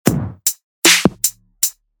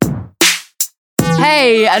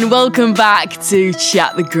Hey, and welcome back to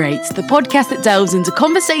Chat the Greats, the podcast that delves into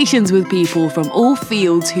conversations with people from all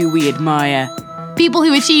fields who we admire. People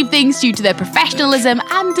who achieve things due to their professionalism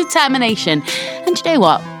and determination. And you know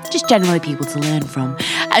what? Just generally people to learn from.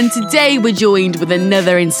 And today we're joined with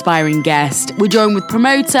another inspiring guest. We're joined with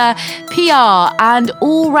promoter, PR, and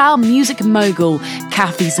all-round music mogul,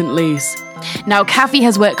 Cathy St. Luce. Now, Cathy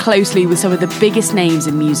has worked closely with some of the biggest names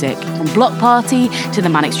in music, from Bloc Party to the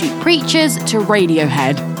Manic Street Preachers to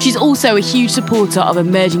Radiohead. She's also a huge supporter of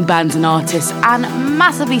emerging bands and artists and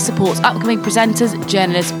massively supports upcoming presenters,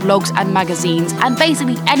 journalists, blogs and magazines, and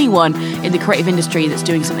basically anyone in the creative industry that's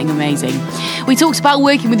doing something amazing. We talked about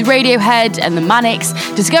working with Radiohead and the Manics,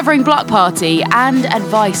 discovering Bloc Party, and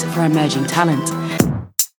advice for emerging talent.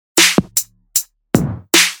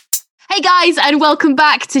 Hey guys, and welcome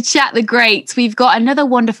back to Chat the Greats. We've got another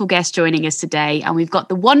wonderful guest joining us today, and we've got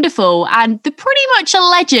the wonderful and the pretty much a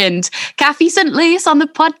legend, Cathy St. Luce on the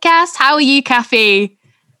podcast. How are you, Cathy?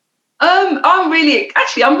 I'm really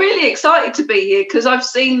excited to be here because I've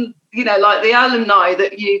seen, like the alumni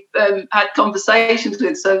that you've had conversations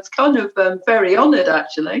with, so it's kind of very honoured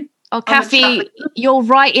actually. Oh, Cathy, you're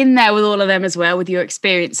right in there with all of them as well, with your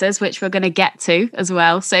experiences, which we're going to get to as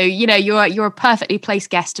well. So, you're a perfectly placed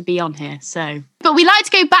guest to be on here. But we like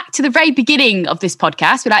to go back to the very beginning of this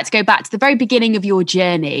podcast. We like to go back to the very beginning of your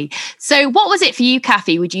journey. So what was it for you,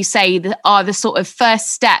 Cathy, would you say that are the sort of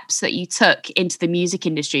first steps that you took into the music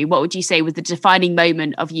industry? What would you say was the defining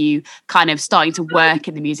moment of you kind of starting to work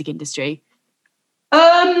in the music industry?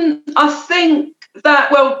 I think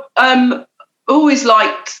that, always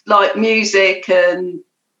liked music and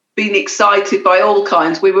been excited by all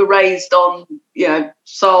kinds. We were raised on,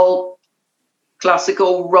 soul,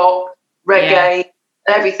 classical, rock, reggae,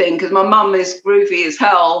 everything, because my mum is groovy as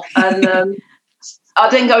hell. And I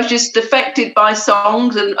think I was just affected by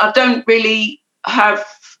songs, and I don't really have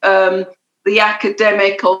the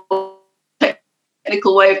academic or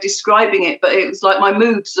technical way of describing it, but it was like my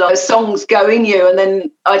moods, songs go in you, and then,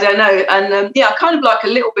 I don't know, and kind of like a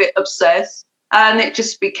little bit obsessed. And it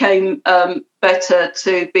just became better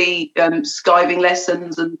to be skiving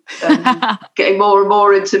lessons and getting more and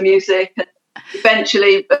more into music. And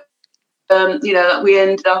eventually, we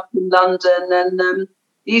ended up in London and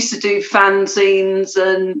used to do fanzines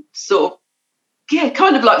and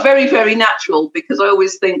kind of like very, very natural, because I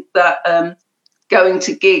always think that going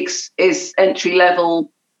to gigs is entry level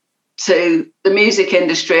to the music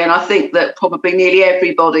industry, and I think that probably nearly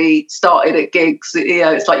everybody started at gigs.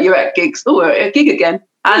 It's like you're at gigs, we're at a gig again,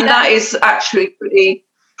 and that is actually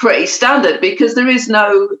pretty standard, because there is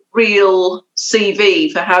no real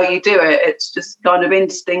CV for how you do it. It's just kind of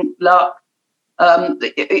instinct, luck.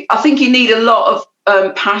 I think you need a lot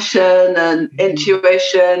of passion and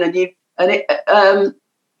intuition, and you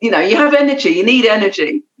have energy. You need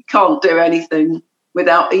energy. You can't do anything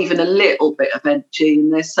without even a little bit of energy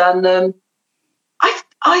in this. And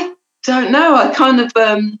I don't know, I kind of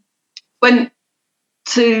went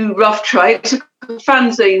to Rough Trade, took a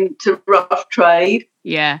fanzine to Rough Trade.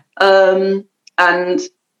 Yeah. And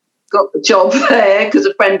got the job there because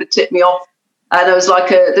a friend had tipped me off. And I was like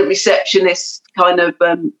the receptionist kind of,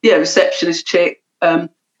 receptionist chick. But,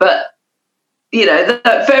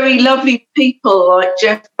 that very lovely people like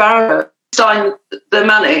Jeff Barrett signed the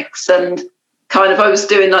Manics, and kind of I was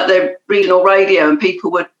doing like their regional radio, and people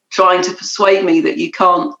were trying to persuade me that you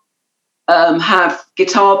can't have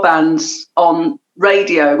guitar bands on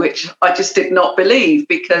radio, which I just did not believe,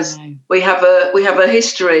 because we have a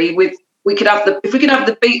history with, if we can have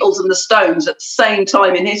the Beatles and the Stones at the same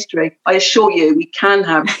time in history, I assure you we can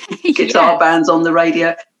have guitar bands on the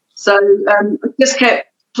radio. So I just kept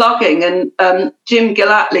plugging, and Jim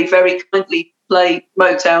Gallatley very kindly played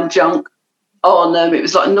Motown Junk on it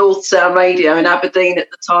was like North Sound Radio in Aberdeen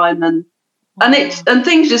at the time, and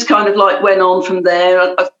things just kind of like went on from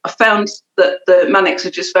there. I found that the Manics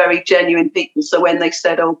are just very genuine people, so when they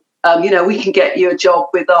said, we can get you a job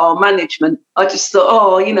with our management, I just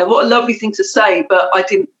thought, what a lovely thing to say, but I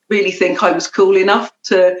didn't really think I was cool enough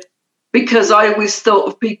to, because I always thought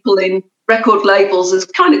of people in record labels as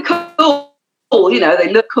kind of cool,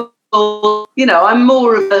 they look cool, I'm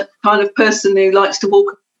more of a kind of person who likes to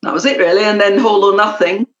walk. That was it, really. And then All or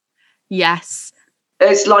Nothing. Yes.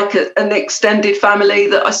 It's like an extended family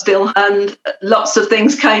that I still, and lots of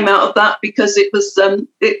things came out of that, because it was,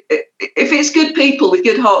 if it's good people with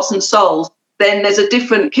good hearts and souls, then there's a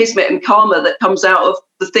different kismet and karma that comes out of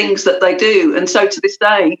the things that they do. And so to this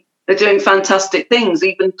day, they're doing fantastic things.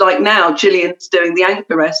 Even like now, Gillian's doing The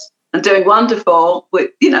Anchoress and doing wonderful with,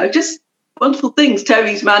 just wonderful things.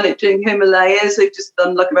 Terry's managing Himalayas. They've just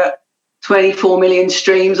done like about 24 million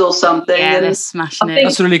streams or something. Yeah, and they're smashing it.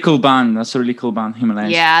 That's a really cool band.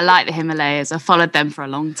 Himalayas. Yeah, I like the Himalayas. I followed them for a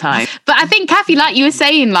long time. But I think, Kathy, like you were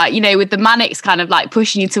saying, like, you know, with the Manics kind of like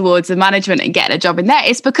pushing you towards the management and getting a job in there,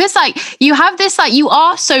 it's because like you have this, like, you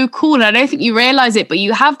are so cool. And I don't think you realize it, but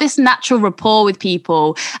you have this natural rapport with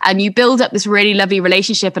people and you build up this really lovely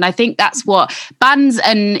relationship. And I think that's what bands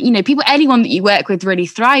and, you know, people, anyone that you work with really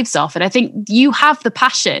thrives off. And I think you have the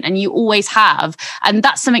passion and you always have. And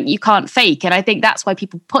that's something you can't fake. And I think that's why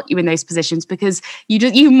people put you in those positions, because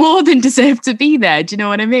you more than deserve to be there. Do you know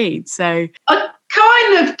what I mean? So I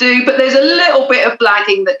kind of do, but there's a little bit of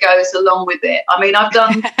blagging that goes along with it. I mean, I've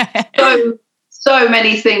done so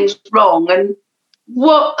many things wrong, and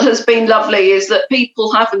what has been lovely is that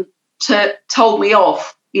people haven't told me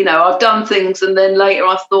off. You know, I've done things and then later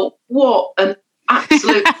I thought, what an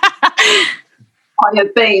absolute I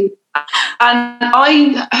have been. And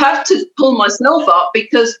I have to pull myself up,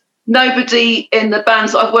 because nobody in the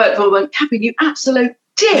bands that I've worked for went, Kathy, you absolute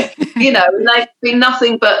dick, you know, and they've been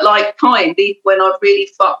nothing but like kind, even when I've really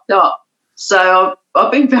fucked up. So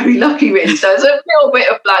I've been very lucky, really. So there's a little bit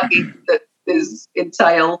of blagging that is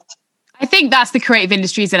entailed. I think that's the creative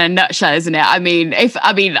industries in a nutshell, isn't it? I mean,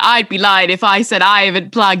 I'd be lying if I said I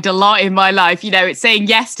haven't plugged a lot in my life. You know, it's saying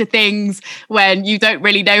yes to things when you don't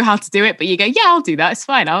really know how to do it, but you go, yeah, I'll do that. It's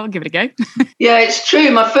fine. I'll give it a go. Yeah, it's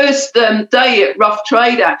true. My first day at Rough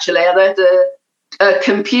Trade, actually, I had a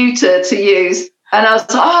computer to use. And I was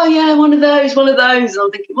like, oh, yeah, one of those. And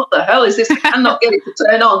I'm thinking, what the hell is this? I cannot get it to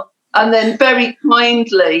turn on. And then very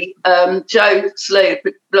kindly, Joe Slee,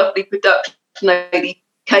 lovely production lady,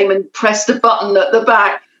 came and pressed a button at the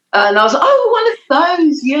back, and I was like, oh, one of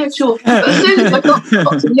those, yeah, sure. But as soon as I got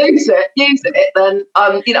to use it, then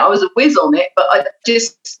you know, I was a whiz on it. But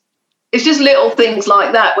it's just little things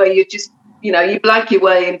like that where you just, you know, you blag your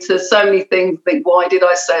way into so many things. Think, why did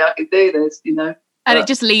I say I could do this? You know, and it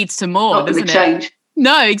just leads to more, doesn't it? Change.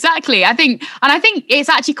 No, exactly. I think it's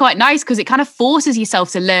actually quite nice because it kind of forces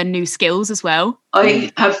yourself to learn new skills as well.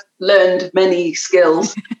 I have learned many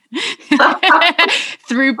skills.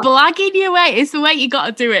 Through blagging your way. It's the way you got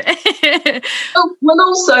to do it. Well,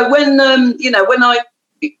 also when you know, when I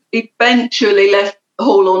eventually left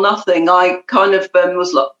All or Nothing, I kind of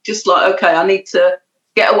was like, okay, I need to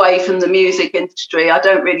get away from the music industry. I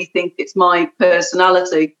don't really think it's my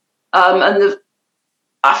personality.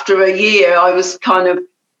 After a year, I was kind of,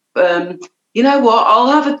 you know what,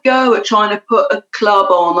 I'll have a go at trying to put a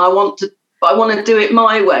club on. I want to do it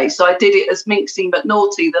my way. So I did it as Minxie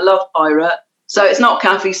McNaughty, the Love Pirate. So it's not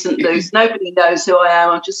Kathy St. Luce. Nobody knows who I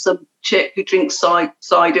am. I'm just some chick who drinks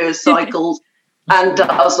cider, cycles, and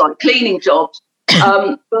does like cleaning jobs.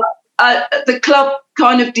 But the club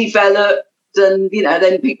kind of developed, and, you know,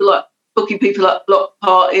 then people like booking people at Block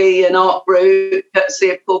Party and Art Brut,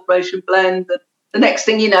 courtesy of Corporation Blend. And the next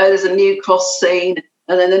thing you know, there's a new cross scene.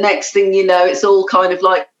 And then the next thing you know, it's all kind of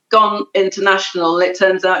like gone international. And it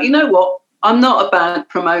turns out, you know what? I'm not a band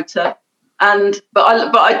promoter. But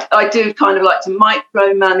I do kind of like to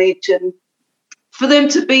micromanage, and for them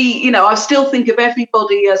to be, you know, I still think of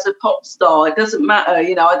everybody as a pop star. It doesn't matter.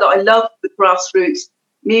 You know, I love the grassroots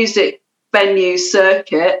music venue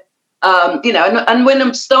circuit. You know, and when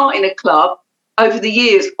I'm starting a club, over the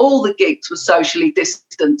years, all the gigs were socially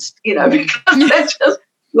distanced, you know, because there just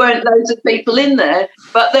weren't loads of people in there.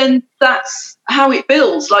 But then that's how it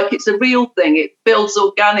builds. Like, it's a real thing. It builds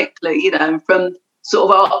organically, you know, from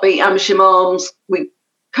sort of Artbeat, Amersham Arms, we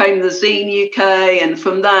came the Zine UK, and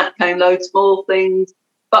from that came loads more things.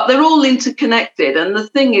 But they're all interconnected. And the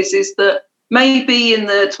thing is that maybe in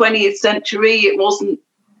the 20th century, it wasn't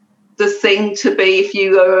the thing to be. If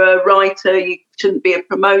you are a writer, you shouldn't be a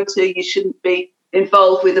promoter, you shouldn't be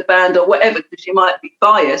involved with a band or whatever, because you might be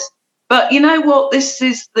biased. But you know what? This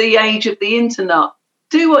is the age of the internet.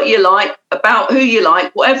 Do what you like, about who you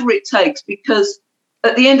like, whatever it takes, because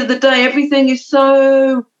at the end of the day, everything is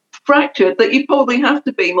so fractured that you probably have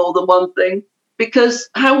to be more than one thing, because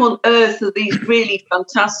how on earth are these really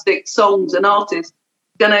fantastic songs and artists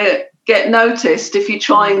going to get noticed if you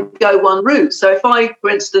try and go one route? So if I, for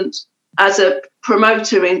instance, as a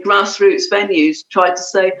promoter in grassroots venues, tried to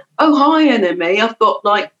say, oh, hi, Enemy, I've got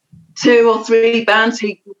like 2 or 3 bands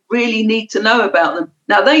who really need to know about them.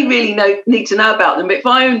 Now, they really need to know about them, but if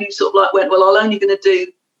I only sort of like went, well, I'm only going to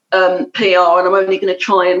do PR, and I'm only going to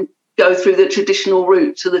try and go through the traditional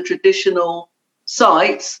route to the traditional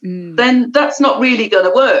sites, then that's not really going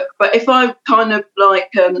to work. But if I kind of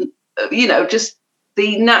like, you know, just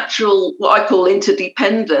the natural, what I call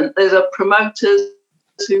interdependent, there's a promoters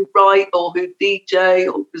who write or who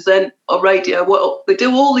DJ or present or radio, they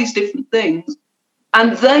do all these different things,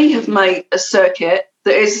 and they have made a circuit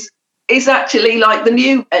that is is actually like the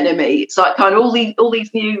new enemy. It's like kind of all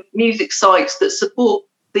these new music sites that support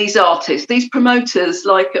these artists, these promoters.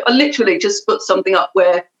 Like I literally just put something up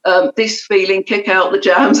where This Feeling, Kick Out the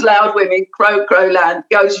Jams, Loud Women, Crowland,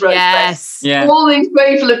 Ghost Road Fest. Yeah. All these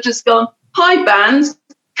people have just gone, hi bands,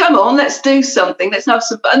 come on, let's do something, let's have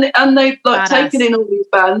some fun. And they've like taken in all these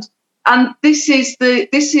bands. And this is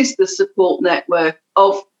the support network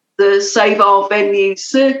of the Save Our Venue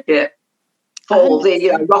circuit for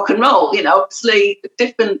the rock and roll. Obviously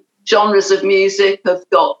different genres of music have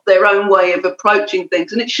got their own way of approaching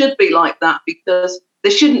things, and it should be like that, because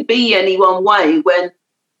there shouldn't be any one way when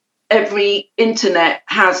every internet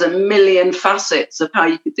has a million facets of how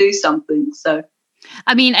you could do something. So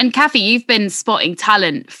I mean, and Kathy, you've been spotting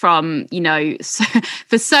talent from,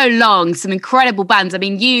 for so long, some incredible bands. I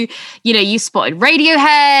mean, you spotted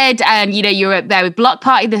Radiohead, and, you were there with Bloc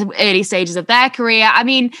Party, the early stages of their career. I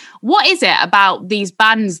mean, what is it about these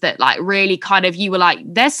bands that like really kind of, you were like,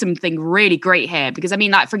 there's something really great here? Because I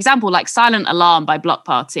mean, like, for example, like Silent Alarm by Bloc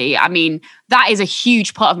Party. I mean, that is a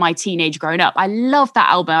huge part of my teenage growing up. I love that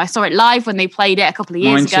album. I saw it live when they played it a couple of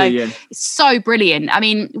years ago. Yeah. It's so brilliant. I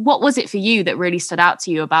mean, what was it for you that really stood out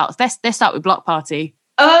to you about? Let's start with Bloc Party.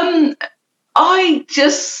 I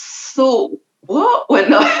just thought, what,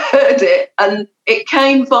 when I heard it, and it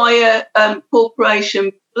came via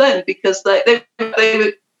Corporation Blend, because they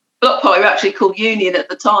were Bloc Party were actually called Union at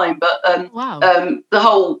the time, but the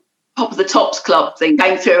whole Top of the Tops Club thing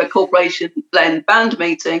came through a Corporation Blend band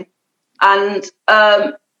meeting, and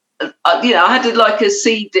I had like a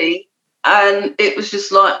CD, and it was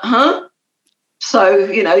just like, huh? So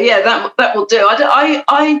that will do.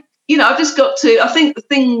 I've just got to. I think the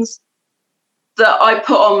things that I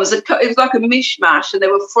put on it was like a mishmash, and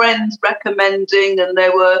there were friends recommending, and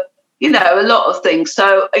there were a lot of things.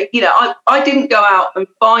 So I didn't go out and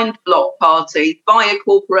find Bloc Party via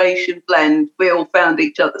Corporation Blend. We all found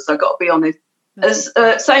each other. So I got to be honest.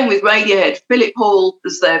 Same with Radiohead. Philip Hall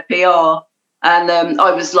was their PR, and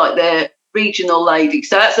I was like their regional lady.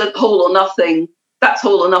 So that's a Hall or Nothing. That's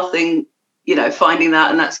Hall or Nothing. Finding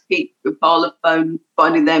that, and that's Keep with Parlophone,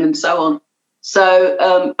 finding them, and so on. So,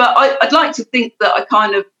 but I'd like to think that I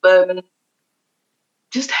kind of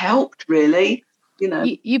just helped, really.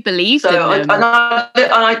 You believed in them. And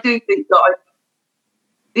I do think that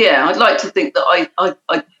I'd like to think that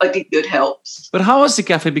I did good helps. But how was the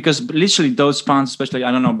cafe? Because literally those bands, especially,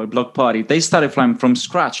 I don't know, by Bloc Party, they started from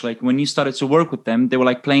scratch. Like when you started to work with them, they were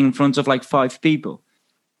like playing in front of like 5 people.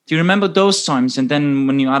 Do you remember those times? And then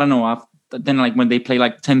when then like when they play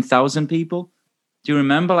like 10,000 people, do you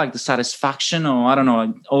remember like the satisfaction, or I don't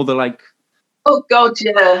know, all the like? Oh God,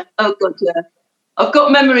 yeah. I've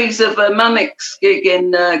got memories of a Manics gig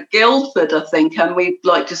in Guildford, I think, and we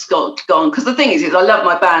like just got gone. Because the thing is I love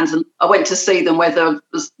my bands, and I went to see them whether I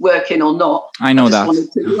was working or not. I know that.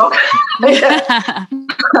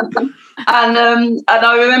 And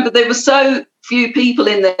I remember there were so few people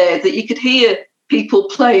in there that you could hear people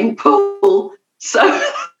playing pool. So.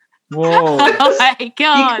 Whoa! Oh my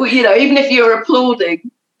God! Even if you were applauding,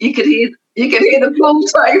 you could hear the pool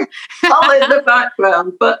table all in the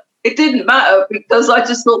background. But it didn't matter, because I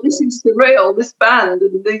just thought, this is surreal. This band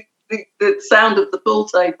and the sound of the pool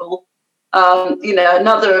table.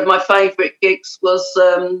 Another of my favourite gigs was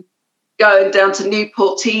going down to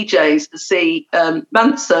Newport TJ's to see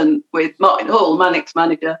Manson with Martin Hall, Manic's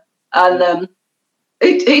manager, and.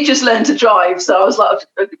 He just learned to drive, so I was like,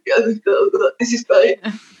 this is great.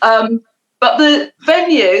 But the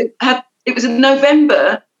venue it was in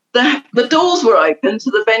November, the doors were open to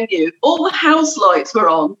the venue, all the house lights were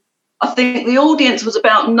on. I think the audience was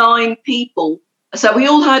about 9 people. So we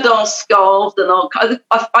all had our scarves, and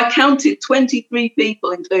I counted 23 people,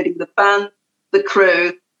 including the band, the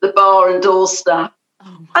crew, the bar and door staff.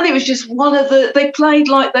 Oh, and it was just they played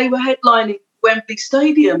like they were headlining Wembley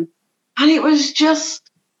Stadium. And it was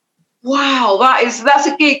just, wow, that's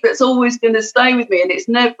a gig that's always going to stay with me. And it's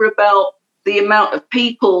never about the amount of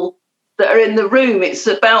people that are in the room. It's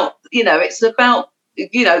about, the band.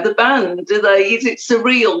 Is it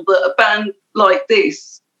surreal that a band like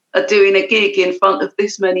this are doing a gig in front of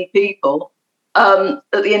this many people? At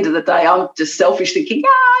the end of the day, I'm just selfish thinking,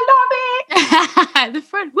 I love it. The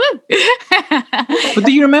front, woo. But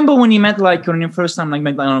do you remember when you met, like, on your first time, like,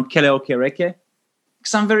 Kele Okereke?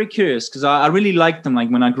 Because I'm very curious, because I really liked them. Like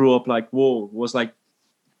when I grew up, like, whoa, was like.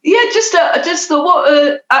 Yeah, I just thought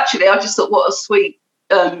what a sweet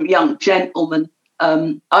young gentleman.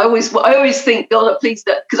 I always think, God, please,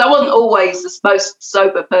 because I wasn't always the most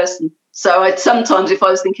sober person. So sometimes if I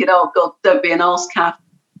was thinking, oh God, don't be an arse cat,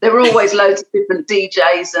 there were always loads of different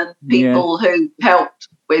DJs and people who helped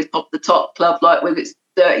with Pop the Top Club, like with its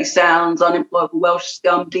Dirty Sounds, Unemployable Welsh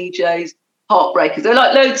Scum, DJs, Heartbreakers. There are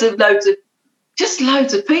like loads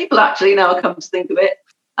of people actually. Now I come to think of it,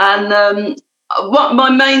 and what my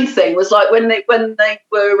main thing was like when they were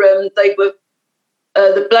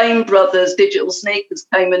the Blame Brothers, Digital Sneakers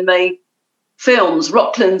came and made films,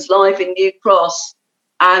 Rocklands Live in New Cross,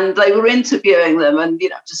 and they were interviewing them, and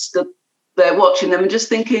just stood there watching them and just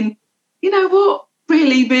thinking, what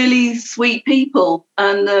really, really sweet people,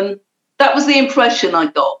 and that was the impression I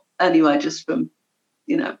got anyway, just from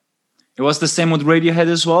It was the same with Radiohead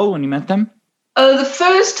as well when you met them? The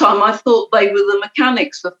first time I thought they were the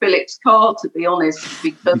mechanics for Philip's car, to be honest,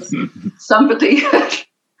 because somebody had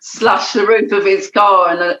slashed the roof of his car,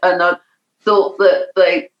 and I thought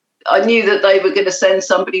that I knew that they were going to send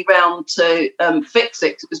somebody round to fix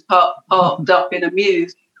it. It was parked up in a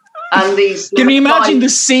mews. And these. Can you imagine the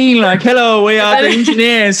scene? Like, hello, we are the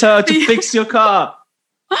engineers to fix your car.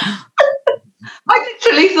 I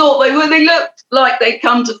literally thought they looked like they'd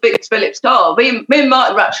come to fix Philip's car. Me and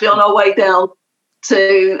Martin were actually on our way down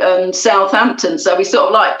to Southampton, so we sort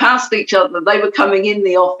of like passed each other. They were coming in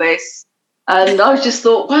the office, and I just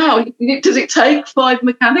thought, wow, does it take 5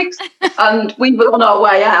 mechanics? And we were on our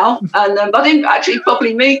way out, and I didn't actually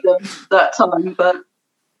probably meet them that time, but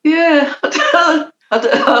yeah,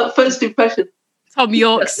 first impression. Tom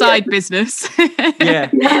York's side business.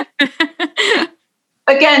 Yeah.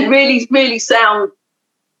 Again, really, really sound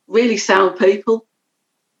people.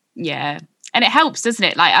 Yeah. And it helps, doesn't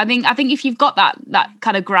it? Like, I think if you've got that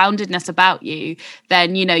kind of groundedness about you,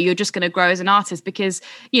 then, you're just going to grow as an artist, because,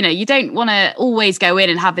 you don't want to always go in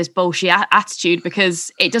and have this bullshit attitude,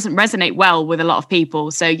 because it doesn't resonate well with a lot of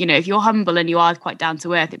people. So, if you're humble and you are quite down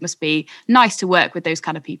to earth, it must be nice to work with those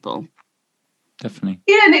kind of people. Definitely.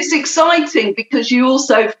 Yeah, and it's exciting because you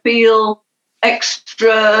also feel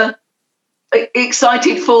extra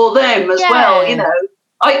excited for them as well,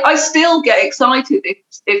 I still get excited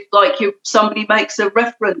if like somebody makes a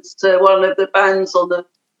reference to one of the bands on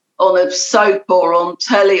a soap or on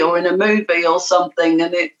telly or in a movie or something,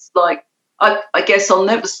 and it's like I guess I'll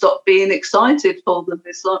never stop being excited for them.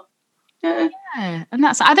 It's like yeah. And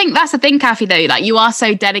I think that's the thing, Kathy, though, like you are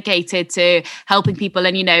so dedicated to helping people,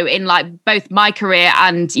 and in like both my career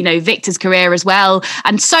and Victor's career as well,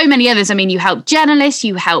 and so many others. I mean, you help journalists,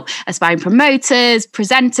 you help aspiring promoters,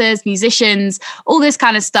 presenters, musicians, all this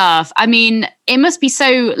kind of stuff. I mean, it must be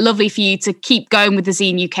so lovely for you to keep going with the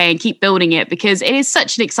Zine UK and keep building it, because it is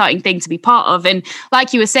such an exciting thing to be part of. And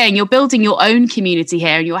like you were saying, you're building your own community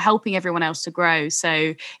here and you're helping everyone else to grow.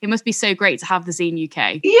 So it must be so great to have the Zine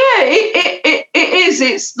UK. Yeah, it is.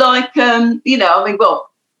 It's like, I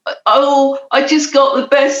just got the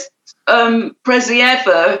best Prezi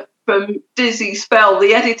ever from Dizzy Spell,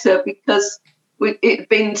 the editor, because it'd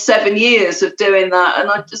been 7 years of doing that, and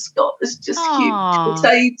I just got this cute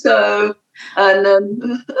potato, and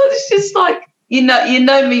it's just like, you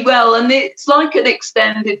know me well, and it's like an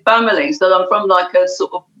extended family. So I'm from like a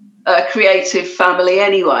sort of creative family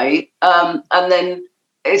anyway, and then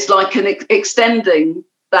it's like an extending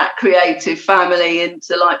that creative family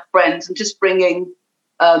into like friends, and just bringing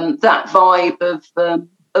that vibe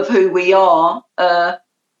of who we are.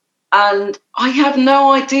 And I have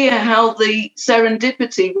no idea how the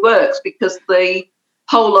serendipity works, because the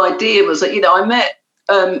whole idea was that, I met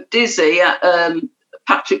Dizzy at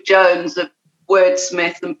Patrick Jones, a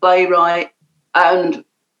wordsmith and playwright, and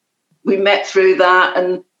we met through that.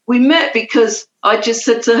 And we met because I just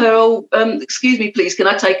said to her, excuse me, please, can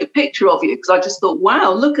I take a picture of you? Because I just thought,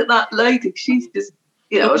 wow, look at that lady. She's just,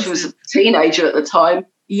 she was a teenager at the time.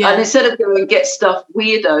 Yeah. And instead of going and get stuff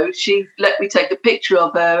weirdo, she let me take a picture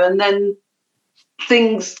of her. And then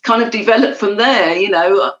things kind of developed from there,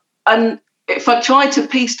 And if I tried to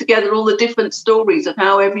piece together all the different stories of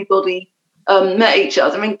how everybody met each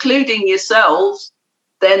other, including yourselves,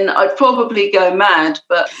 then I'd probably go mad.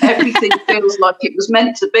 But everything feels like it was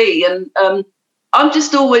meant to be. And I'm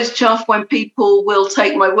just always chuffed when people will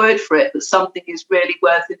take my word for it that something is really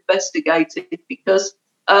worth investigating, because,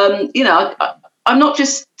 I'm not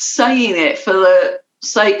just saying it for the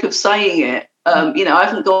sake of saying it. I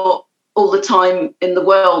haven't got all the time in the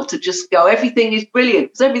world to just go, everything is brilliant,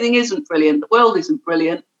 because everything isn't brilliant. The world isn't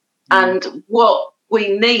brilliant. And what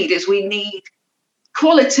we need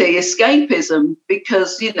quality escapism,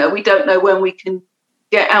 because, we don't know when we can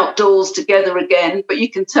get outdoors together again, but you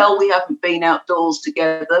can tell we haven't been outdoors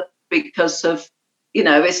together because of,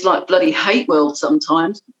 it's like bloody hate world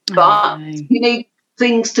sometimes. But you need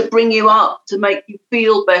things to bring you up, to make you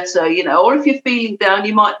feel better, or if you're feeling down,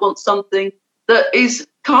 you might want something that is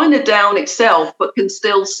kind of down itself but can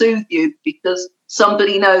still soothe you, because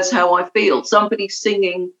somebody knows how I feel, somebody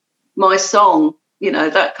singing my song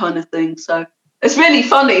that kind of thing. So it's really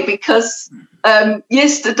funny because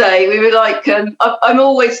yesterday we were like, I'm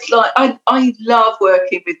always like, I love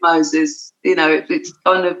working with Moses. It's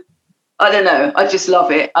kind of, I don't know, I just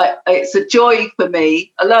love it. It's a joy for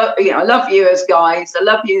me. I love you as guys. I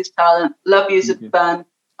love you as talent. I love you as a band.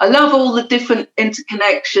 I love all the different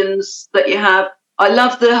interconnections that you have. I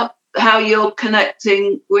love how you're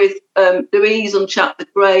connecting with Louise on Chat the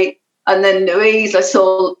Great. And then Louise, I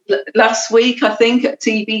saw last week, I think, at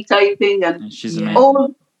TV taping. And she's amazing.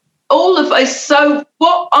 All of us. So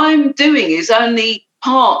what I'm doing is only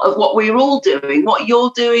part of what we're all doing. What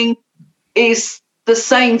you're doing is the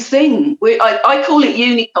same thing. I call it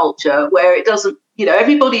uniculture, where it doesn't,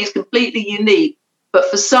 everybody is completely unique. But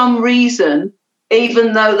for some reason,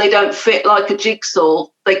 even though they don't fit like a jigsaw,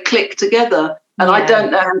 they click together. And I don't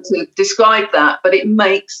know how to describe that, but it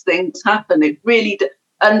makes things happen. It really does.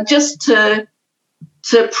 And just to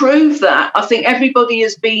prove that, I think everybody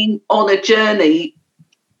has been on a journey,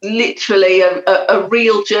 literally a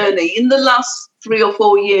real journey in the last 3 or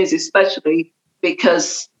 4 years, especially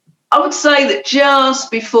because I would say that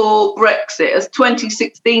just before Brexit, as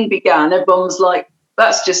 2016 began, everyone was like,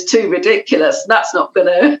 that's just too ridiculous. That's not going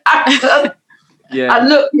to happen. And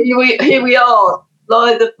look, here we are,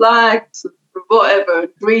 fly the flags, whatever,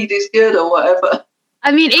 greed is good or whatever.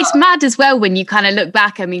 I mean, it's mad as well when you kind of look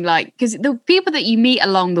back. I mean, like, because the people that you meet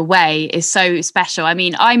along the way is so special. I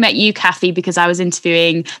mean, I met you, Kathy, because I was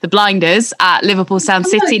interviewing the Blinders at Liverpool Sound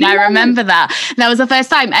City. And I remember that. That was the first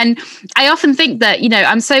time. And I often think that,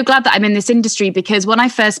 I'm so glad that I'm in this industry because when I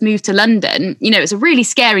first moved to London, it's a really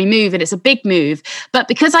scary move and it's a big move. But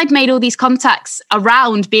because I'd made all these contacts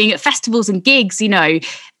around being at festivals and gigs, the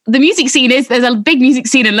music scene there's a big music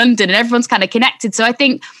scene in London and everyone's kind of connected. So I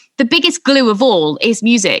think the biggest glue of all is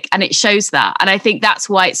music, and it shows that. And I think that's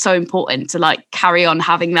why it's so important to carry on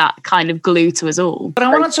having that kind of glue to us all. But I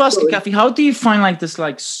wanted to ask you, Kathy, how do you find this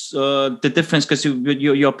the difference? Because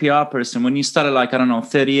you're a PR person. When you started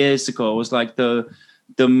 30 years ago, it was the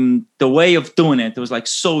way of doing it was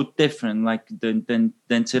so different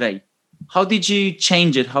than today. How did you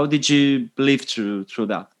change it? How did you live through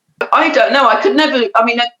that? I don't know. I could never. I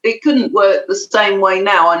mean, it couldn't work the same way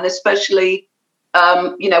now, and especially.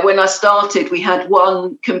 When I started, we had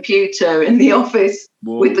one computer in the office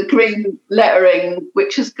with the green lettering,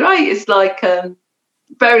 which is great. It's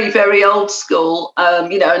very, very old school,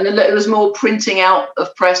 and it was more printing out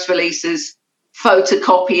of press releases,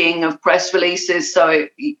 photocopying of press releases. So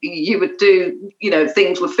you would do,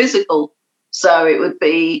 things were physical. So it would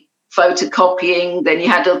be photocopying. Then you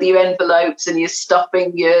had all your envelopes and you're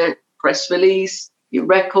stuffing your press release, your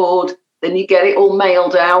record. Then you get it all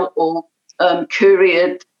mailed out or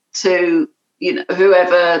couriered to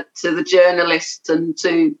whoever, to the journalists and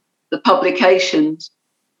to the publications.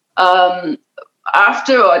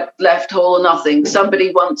 After I'd left Hall or Nothing,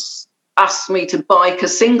 somebody once asked me to bike a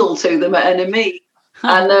single to them at NME,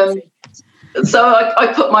 and so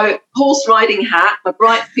I put my horse riding hat, my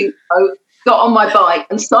bright pink coat, got on my bike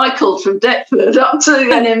and cycled from Deptford up to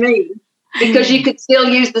NME because you could still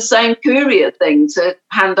use the same courier thing to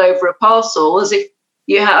hand over a parcel as if.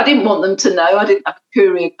 I didn't want them to know. I didn't have a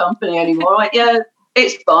courier company anymore.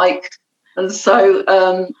 It's biked. And so,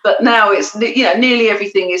 but now it's, nearly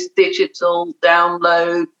everything is digital,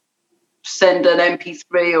 download, send an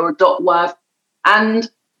MP3 or a .wav.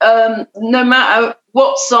 And no matter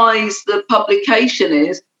what size the publication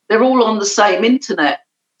is, they're all on the same internet.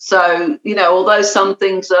 So, although some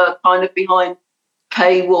things are kind of behind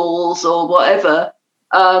paywalls or whatever,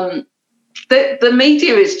 the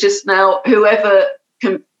media is just now whoever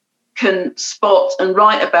can spot and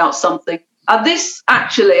write about something. And this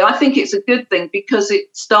actually, I think it's a good thing because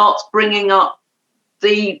it starts bringing up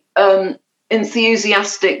the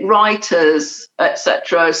enthusiastic writers,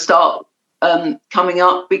 etc., start coming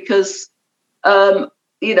up because,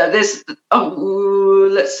 there's,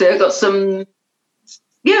 let's see, I've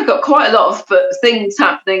got quite a lot of things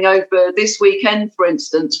happening over this weekend, for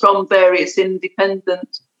instance, from various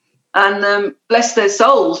independent. And bless their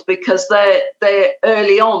souls because they're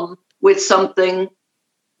early on with something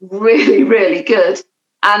really, really good,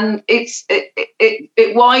 and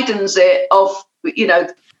it widens it of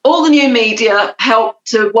all the new media help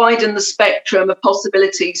to widen the spectrum of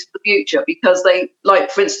possibilities for the future because they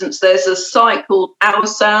for instance, there's a site called Our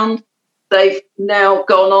Sound. They've now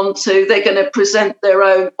gone on to they're going to present their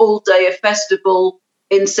own all-day festival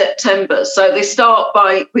in September. So they start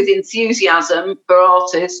with enthusiasm for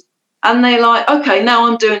artists. And they're like, okay, now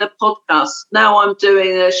I'm doing a podcast. Now I'm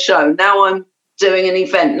doing a show. Now I'm doing an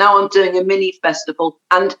event. Now I'm doing a mini festival.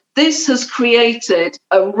 And this has created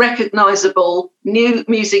a recognisable new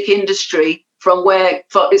music industry from where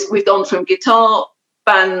we've gone from guitar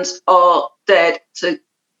bands are dead to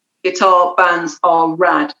guitar bands are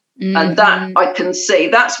rad. Mm-hmm. And that I can see.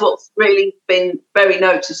 That's what's really been very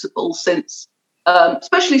noticeable since,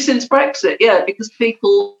 especially since Brexit, because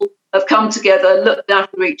people have come together, looked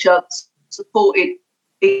after each other, supported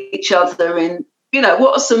each other in,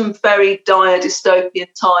 what are some very dire dystopian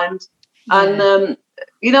times. And,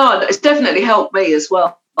 it's definitely helped me as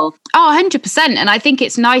well. Oh, 100%. And I think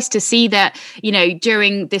it's nice to see that,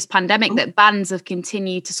 during this pandemic that bands have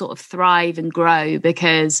continued to sort of thrive and grow,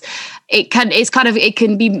 because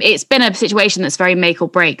it's been a situation that's very make or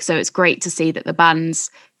break. So it's great to see that the bands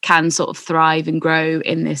can sort of thrive and grow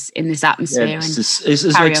in this atmosphere. Yeah, it's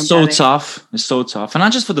like so tough. It's so tough. And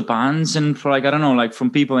not just for the bands and for like, I don't know, like from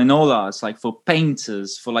people in all arts, like for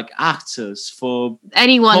painters, for like actors, for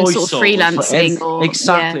anyone sort of freelancing.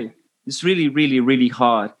 Exactly. Yeah. It's really, really, really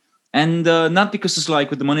hard. And not because it's like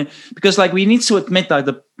with the money, because like we need to admit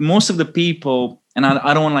that most of the people, and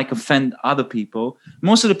I don't want to like offend other people,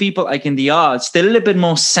 most of the people like in the arts, they're a little bit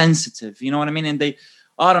more sensitive, you know what I mean? And they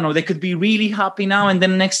could be really happy now, and then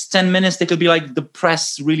the next 10 minutes they could be like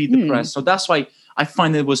really depressed. So that's why I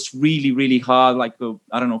find it was really, really hard, like, for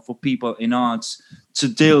people in arts to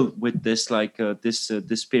deal with this, like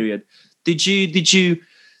this period. Did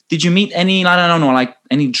you meet any, I don't know, like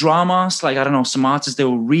any dramas? Like, I don't know, some artists, they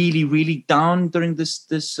were really, really down during this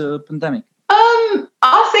pandemic?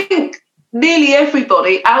 I think nearly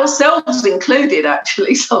everybody, ourselves included,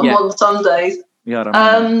 actually, on Sundays,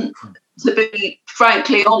 to be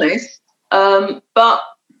frankly honest. But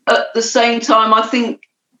at the same time, I think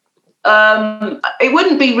it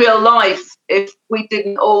wouldn't be real life if we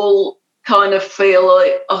didn't all kind of feel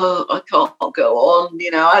like, oh, I can't go on,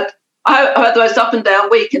 I had the most up and down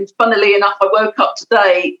week, and funnily enough, I woke up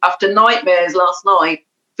today after nightmares last night,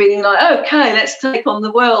 feeling like, okay, let's take on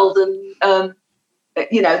the world, and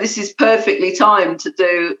this is perfectly timed to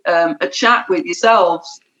do a chat with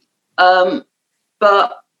yourselves.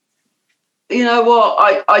 But you know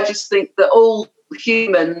what? I just think that all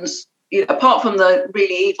humans, apart from the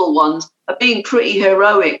really evil ones, are being pretty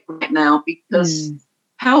heroic right now, because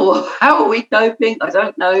how are we coping? I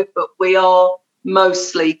don't know, but we are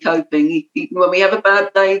mostly coping. Even when we have a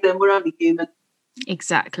bad day, then we're only human.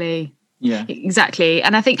 Exactly. Yeah, exactly.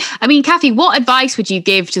 And I mean, Kathy, what advice would you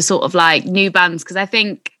give to sort of like new bands? Because I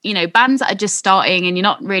think, bands that are just starting and you're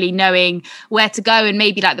not really knowing where to go, and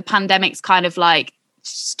maybe like the pandemic's kind of like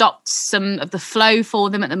stopped some of the flow for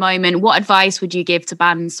them at the moment. What advice would you give to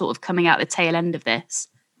bands sort of coming out the tail end of this?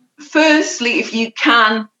 Firstly, if you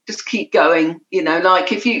can, just keep going, because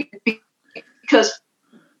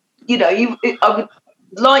I would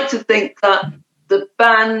like to think that the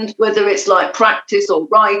band, whether it's like practice or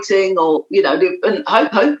writing or, and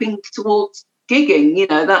hoping towards gigging,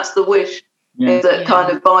 that's the wish, that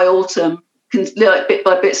kind of by autumn can like bit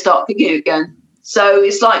by bit start gigging again. So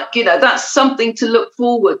it's like, that's something to look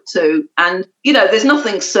forward to. And, there's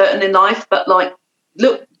nothing certain in life, but like,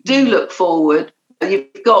 look forward.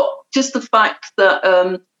 You've got just the fact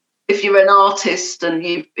that if you're an artist and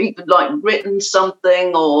you've even like written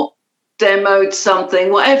something or demoed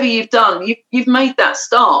something, whatever you've done, you've made that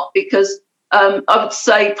start, because I would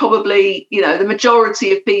say probably, the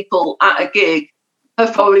majority of people at a gig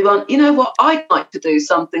have probably gone, I'd like to do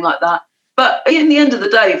something like that. But in the end of the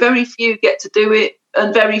day, very few get to do it,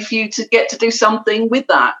 and very few to get to do something with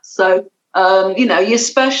that. So, you're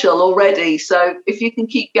special already. So if you can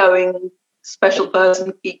keep going, special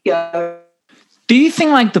person, keep going. Do you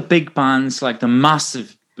think like the big bands, like the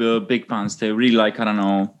massive big bands, they really like, I don't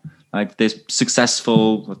know, like they're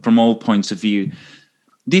successful from all points of view?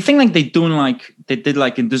 Do you think like they did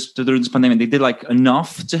like in this during this pandemic, they did like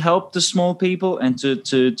enough to help the small people and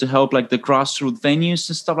to help like the grassroots venues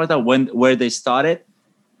and stuff like that where they started?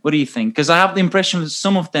 What do you think? Because I have the impression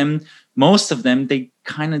that most of them, they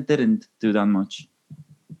kind of didn't do that much.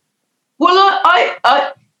 Well,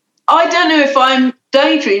 I don't know if I'm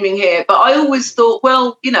daydreaming here, but I always thought,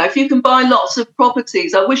 well, if you can buy lots of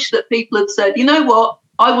properties, I wish that people had said, you know what,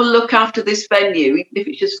 I will look after this venue, even if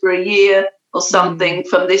it's just for a year or something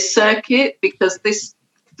from this circuit, because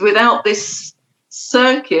without this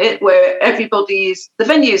circuit where the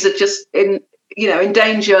venues are just in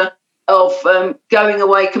danger of going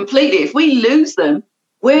away completely. If we lose them,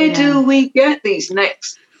 where do we get these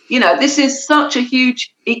next? This is such a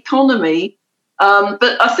huge economy.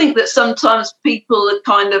 But I think that sometimes people are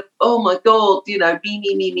kind of, oh my God,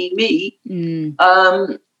 me.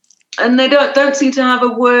 And they don't seem to have a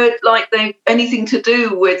word like they anything to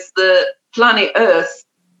do with the planet Earth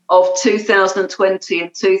of 2020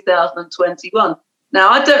 and 2021. Now,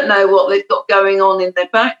 I don't know what they've got going on in their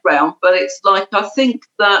background, but it's like, I think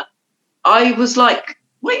that I was like,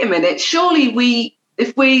 wait a minute, surely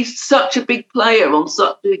if we're such a big player on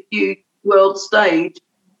such a huge world stage,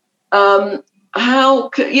 how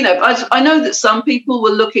could, I know that some people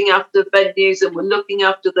were looking after venues and were looking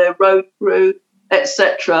after their road crew,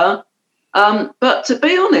 etc. But to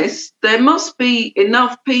be honest, there must be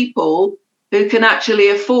enough people who can actually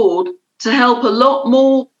afford to help a lot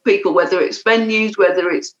more people, whether it's venues, whether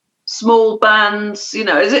it's small bands,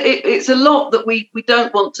 it's a lot that we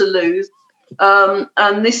don't want to lose.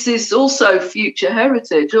 And this is also future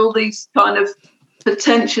heritage. All these kind of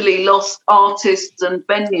potentially lost artists and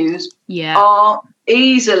venues are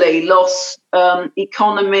easily lost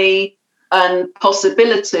economy and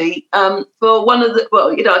possibility for one of the,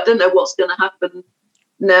 I don't know what's going to happen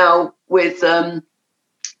now with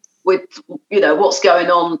what's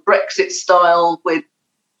going on Brexit style with,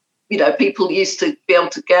 people used to be able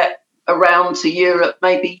to get around to Europe.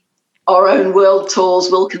 Maybe our own world tours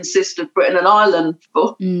will consist of Britain and Ireland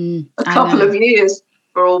for a couple of years,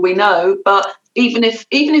 for all we know. But even if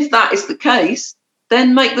that is the case,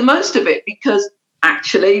 then make the most of it, because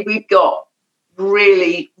actually we've got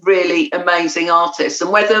really, really amazing artists. And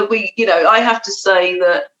whether I have to say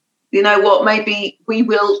that, maybe we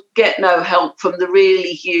will get no help from the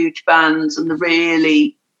really huge bands and the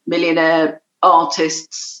really millionaire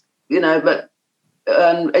artists, but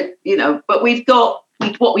we've got,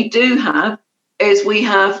 what we do have is we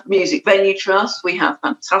have Music Venue Trust, we have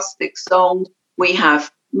fantastic songs, we have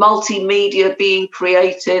multimedia being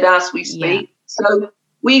created as we speak. Yeah. So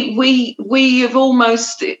we have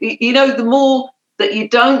almost, the more that you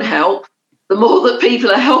don't help, the more that people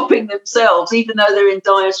are helping themselves, even though they're in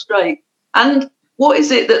dire straits. And what is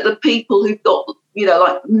it that the people who've got,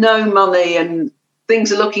 like no money and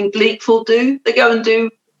things are looking bleak for do? They go and do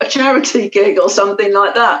a charity gig or something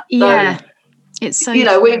like that. Yeah, so, it's so,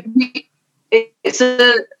 it's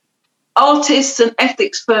a artists and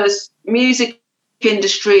ethics first music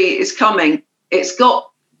industry is coming. It's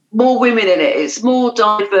got more women in it. It's more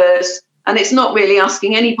diverse, and it's not really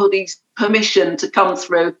asking anybody's permission to come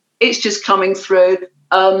through. It's just coming through.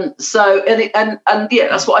 That's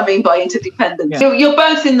what I mean by interdependence. Yeah. You're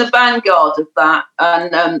both in the vanguard of that,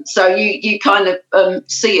 and so you kind of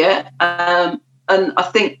see it. And I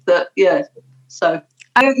think that So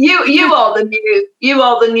you are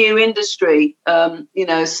the new industry.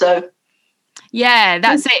 So. Yeah,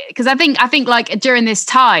 that's it. Because I think like during this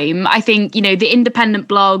time, I think, the independent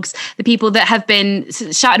blogs, the people that have been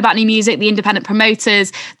shouting about new music, the independent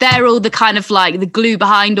promoters, they're all the kind of like the glue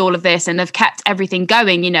behind all of this and have kept everything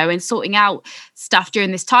going, and sorting out stuff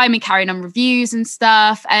during this time and carrying on reviews and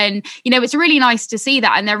stuff. And, it's really nice to see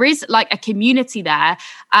that. And there is like a community there,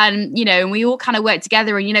 and, and we all kind of work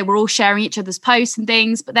together, and, we're all sharing each other's posts and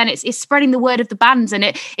things, but then it's spreading the word of the bands, and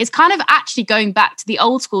it's kind of actually going back to the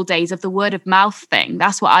old school days of the word of mouth thing.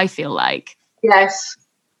 That's what I feel like. Yes,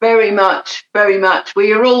 very much, very much.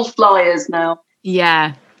 We are all flyers now.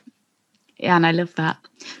 Yeah, and I love that.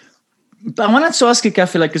 But I wanted to ask you,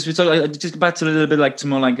 Kathy, because we talked just back to a little bit to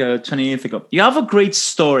more 20 years ago. You have a great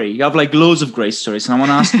story. You have loads of great stories, and I want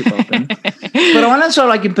to ask you about them. But I want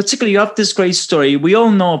to in particular, you have this great story. We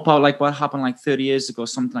all know about what happened 30 years ago,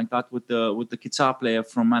 something like that, with the guitar player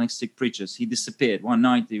from Manic Street Preachers. He disappeared one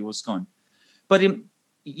night. He was gone. But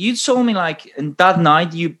you told me in that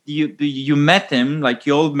night you met him,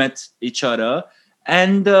 you all met each other,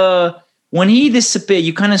 and when he disappeared,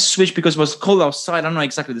 you kind of switched because it was cold outside. I don't know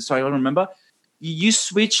exactly the story. I don't remember. You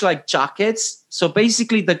switched jackets. So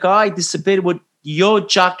basically, the guy disappeared with your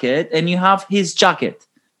jacket, and you have his jacket.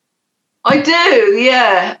 I do,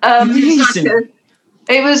 yeah.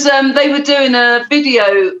 It was they were doing a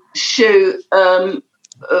video shoot a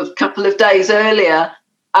couple of days earlier.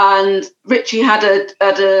 And Richie had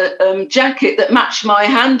a jacket that matched my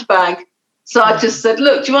handbag. So I just said,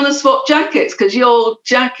 look, do you want to swap jackets? Because your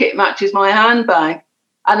jacket matches my handbag.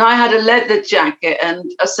 And I had a leather jacket.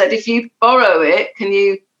 And I said, if you borrow it, can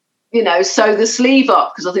you, sew the sleeve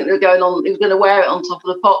up? Because I think he was going to wear it on top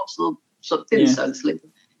of the pops or something. Yeah. Sew the sleeve.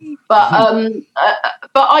 But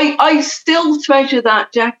I still treasure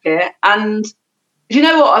that jacket. And you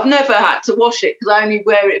know what? I've never had to wash it because I only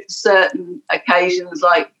wear it for certain occasions,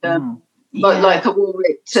 like I wore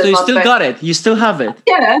it to. So you still got it? You still have it?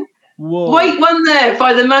 Yeah. Whoa. Wait one there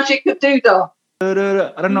by the magic of Doodah.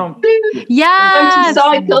 I don't know. Yeah.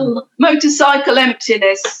 Motorcycle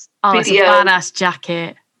emptiness. Oh, video. It's a badass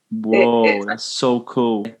jacket. Whoa, that's so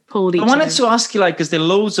cool. I wanted to ask you, because there are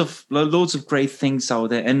loads of great things out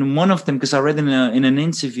there, and one of them, because I read in an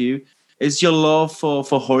interview, is your love for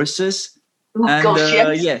horses. Gosh,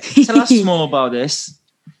 yes. Yeah, tell us more about this.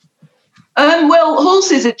 Well,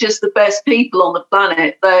 horses are just the best people on the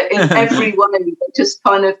planet. They're in every way. They just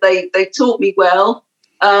kind of they taught me well.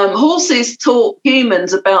 Horses taught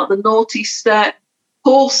humans about the naughty step.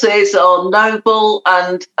 Horses are noble,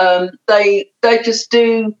 and they just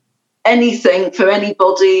do anything for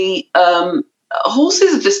anybody.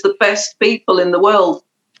 Horses are just the best people in the world,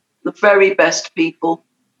 the very best people.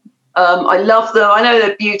 I love them. I know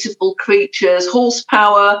they're beautiful creatures.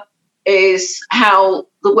 Horsepower is how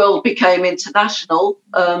the world became international.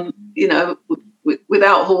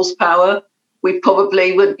 Without horsepower, we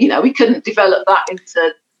probably would, we couldn't develop that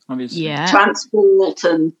into transport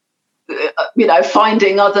and,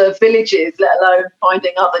 finding other villages, let alone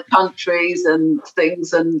finding other countries and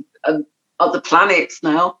things and other planets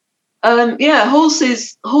now.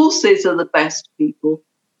 Horses are the best people.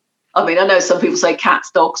 I mean, I know some people say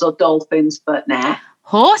cats, dogs, or dolphins, but nah.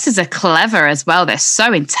 Horses are clever as well. They're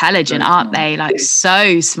so intelligent, aren't they? Like,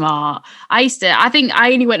 so smart. I think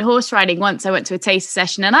I only went horse riding once. I went to a taster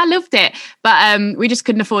session and I loved it. But we just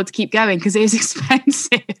couldn't afford to keep going because it was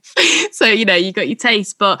expensive. So, you got your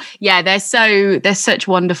taste. But yeah, they're such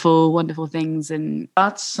wonderful, wonderful things. And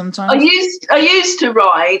that's sometimes I used to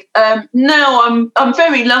ride. Now I'm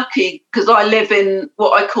very lucky because I live in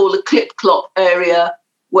what I call a clip-clop area,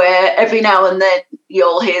 where every now and then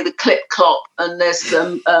you'll hear the clip-clop and there's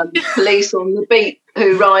some police on the beat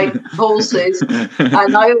who ride horses.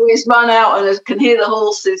 And I always run out and I can hear the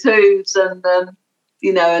horses' hooves and I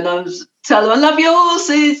was tell them, I love your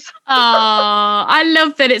horses. Oh, I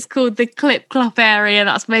love that it's called the clip-clop area.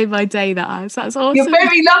 That's made my day, That's awesome. You're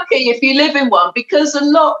very lucky if you live in one, because a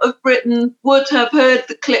lot of Britain would have heard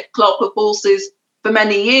the clip-clop of horses for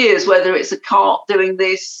many years, whether it's a cart doing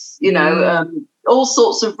this, all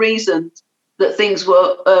sorts of reasons that things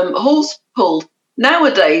were horse pulled.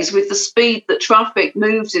 Nowadays, with the speed that traffic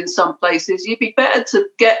moves in some places, you'd be better to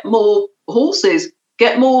get more horses,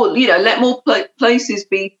 get more, let more places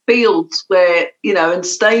be fields where, and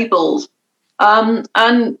stables,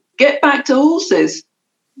 and get back to horses.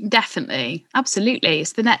 Definitely. Absolutely.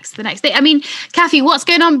 It's the next thing. I mean, Kathy, what's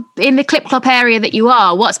going on in the clip-clop area that you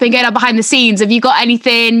are? What's been going on behind the scenes? Have you got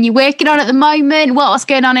anything you're working on at the moment? What's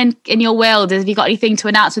going on in your world? Have you got anything to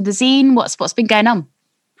announce with the zine? What's been going on?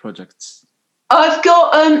 Projects. I've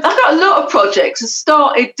got a lot of projects. I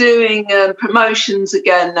started doing promotions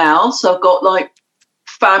again now. So I've got like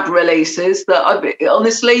fab releases that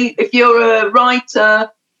honestly, if you're a writer,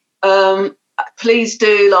 please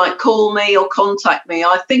do call me or contact me.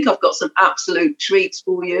 I think I've got some absolute treats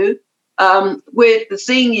for you. With the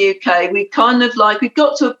Zine UK, we kind of we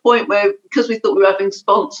got to a point where, because we thought we were having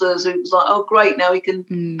sponsors, it was like, oh great, now we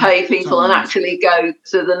can pay people and actually go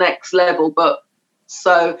to the next level. But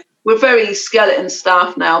so we're very skeleton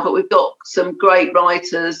staff now, but we've got some great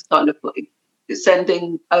writers kind of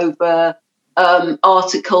sending over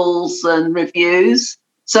articles and reviews.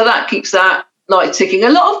 So that keeps that ticking.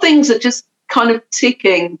 A lot of things are just kind of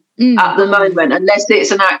ticking at the moment, unless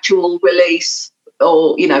it's an actual release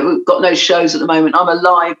or, we've got no shows at the moment. I'm a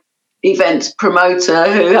live event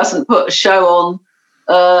promoter who hasn't put a show on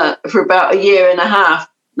for about a year and a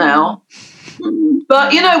half now.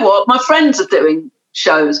 But you know what? My friends are doing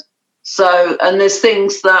shows. So, and there's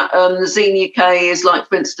things that the Zine UK is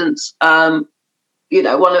for instance, one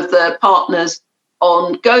of the partners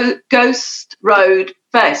on Ghost Road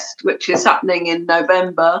Fest, which is happening in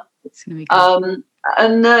November. It's going to be good.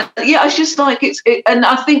 It's just and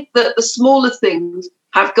I think that the smaller things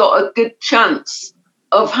have got a good chance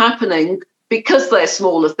of happening because they're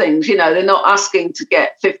smaller things. They're not asking to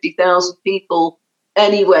get 50,000 people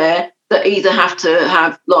anywhere that either have to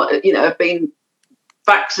have been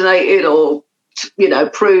vaccinated or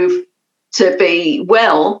prove to be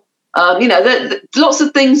well. Lots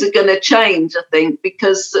of things are going to change, I think,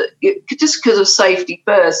 because of safety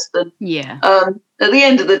first. And at the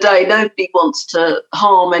end of the day, nobody wants to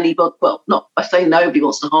harm anybody. Well, I say nobody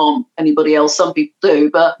wants to harm anybody else. Some people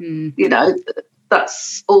do, but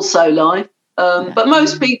that's also life. But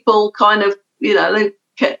most people kind of, they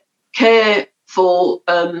care for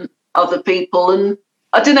other people. And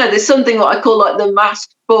I don't know, there's something what I call the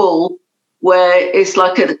masked ball, where it's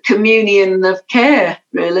like a communion of care,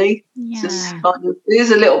 really. Yeah. Just it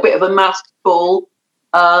is a little bit of a masked ball.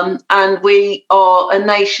 And we are a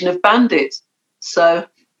nation of bandits. So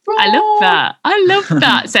I love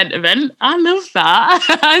that sentiment. I love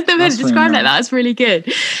that. I've never heard it described like that. It's really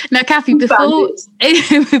good. Now, Kathy, before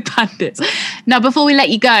bandits. Now, before we let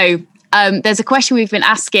you go, there's a question we've been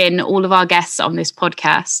asking all of our guests on this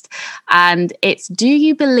podcast, and it's: do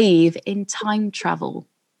you believe in time travel?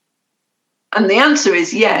 And the answer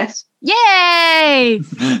is yes. Yay!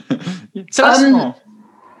 So that's more.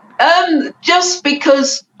 Just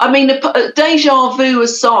because, I mean, deja vu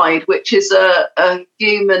aside, which is a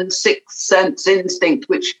human sixth sense instinct,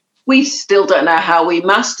 which we still don't know how we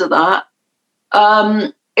master that,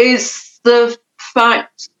 is the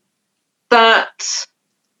fact that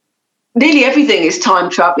nearly everything is time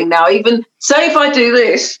traveling now. Even say if I do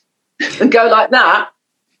this and go like that,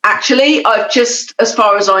 actually, I've just, as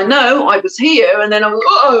far as I know, I was here, and then I was,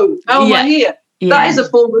 oh, how am I here? Yeah. That is a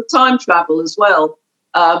form of time travel as well.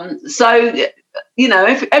 So, you know,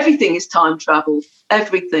 everything is time travel,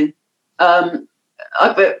 everything.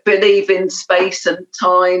 I believe in space and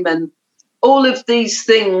time and all of these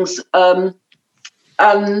things. And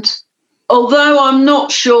although I'm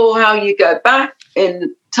not sure how you go back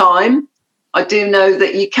in time, I do know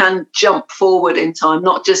that you can jump forward in time,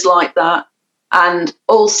 not just like that. And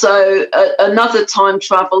also another time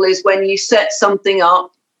travel is when you set something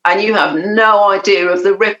up and you have no idea of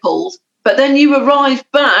the ripples, but then you arrive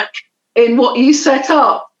back in what you set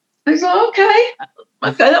up. It's like, okay,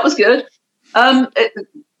 that was good.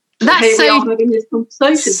 That's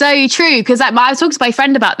so true, because I was talking to my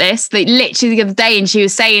friend about this literally the other day, and she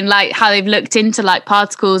was saying like how they've looked into like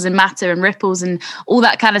particles and matter and ripples and all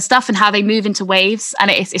that kind of stuff and how they move into waves,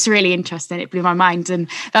 and it's really interesting. It blew my mind, and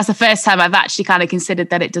that's the first time I've actually kind of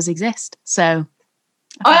considered that it does exist. So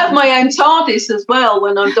I have my own TARDIS as well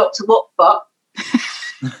when I'm Dr. Whatfuck.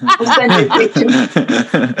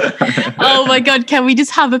 Oh my god, can we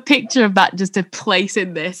just have a picture of that just to place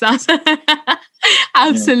in this?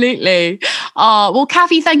 Absolutely. Oh, well,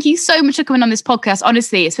 Kathy, thank you so much for coming on this podcast.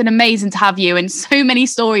 Honestly, it's been amazing to have you, and so many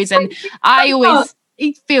stories, and I always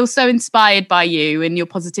feel so inspired by you and your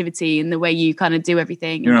positivity and the way you kind of do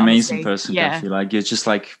everything. You're an amazing person, Kathy. Like, you're just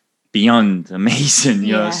like beyond amazing.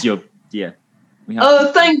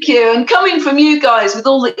 Oh, thank you. And coming from you guys with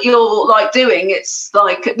all that you're like doing, it's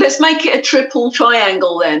like, let's make it a triple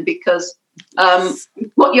triangle then, because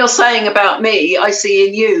what you're saying about me, I see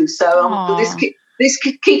in you. So this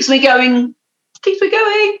keeps me going.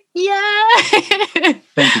 Yeah.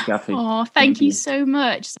 Thank you, Kathy. Oh, thank you so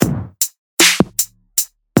much.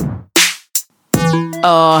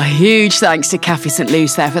 Oh, huge thanks to Kathy St.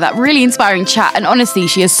 Luce there for that really inspiring chat. And honestly,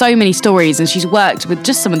 she has so many stories and she's worked with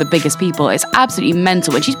just some of the biggest people. It's absolutely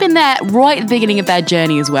mental. And she's been there right at the beginning of their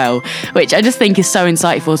journey as well, which I just think is so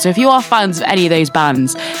insightful. So if you are fans of any of those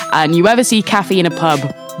bands and you ever see Kathy in a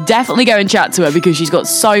pub, definitely go and chat to her, because she's got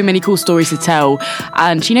so many cool stories to tell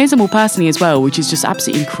and she knows them all personally as well, which is just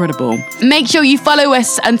absolutely incredible. Make sure you follow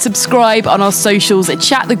us and subscribe on our socials at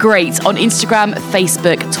Chat the Great on Instagram,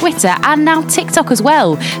 Facebook, Twitter and now TikTok as well.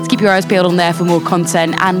 So keep your eyes peeled on there for more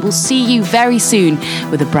content, and we'll see you very soon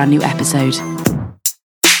with a brand new episode.